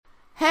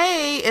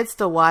Hey, it's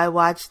the Why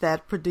Watch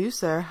That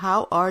producer.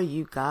 How are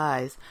you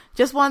guys?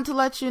 Just wanted to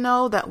let you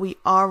know that we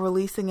are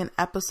releasing an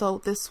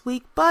episode this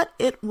week, but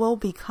it will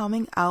be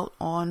coming out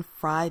on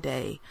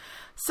Friday.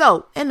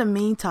 So, in the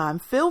meantime,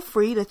 feel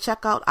free to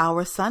check out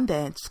our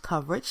Sundance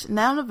coverage,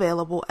 now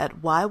available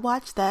at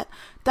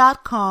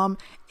whywatchthat.com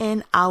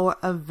in our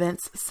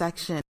events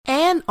section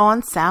and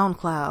on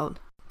SoundCloud.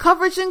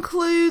 Coverage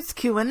includes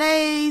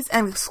Q&As,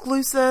 an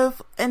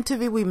exclusive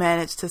interview we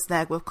managed to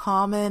snag with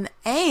Common,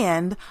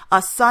 and a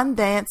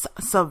Sundance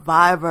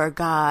Survivor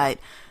Guide.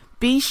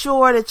 Be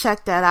sure to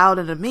check that out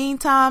in the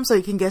meantime so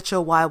you can get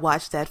your Why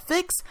Watch That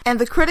fix. And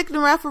the Critic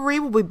and Referee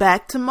will be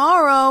back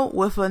tomorrow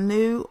with a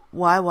new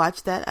Why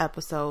Watch That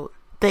episode.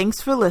 Thanks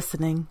for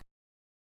listening.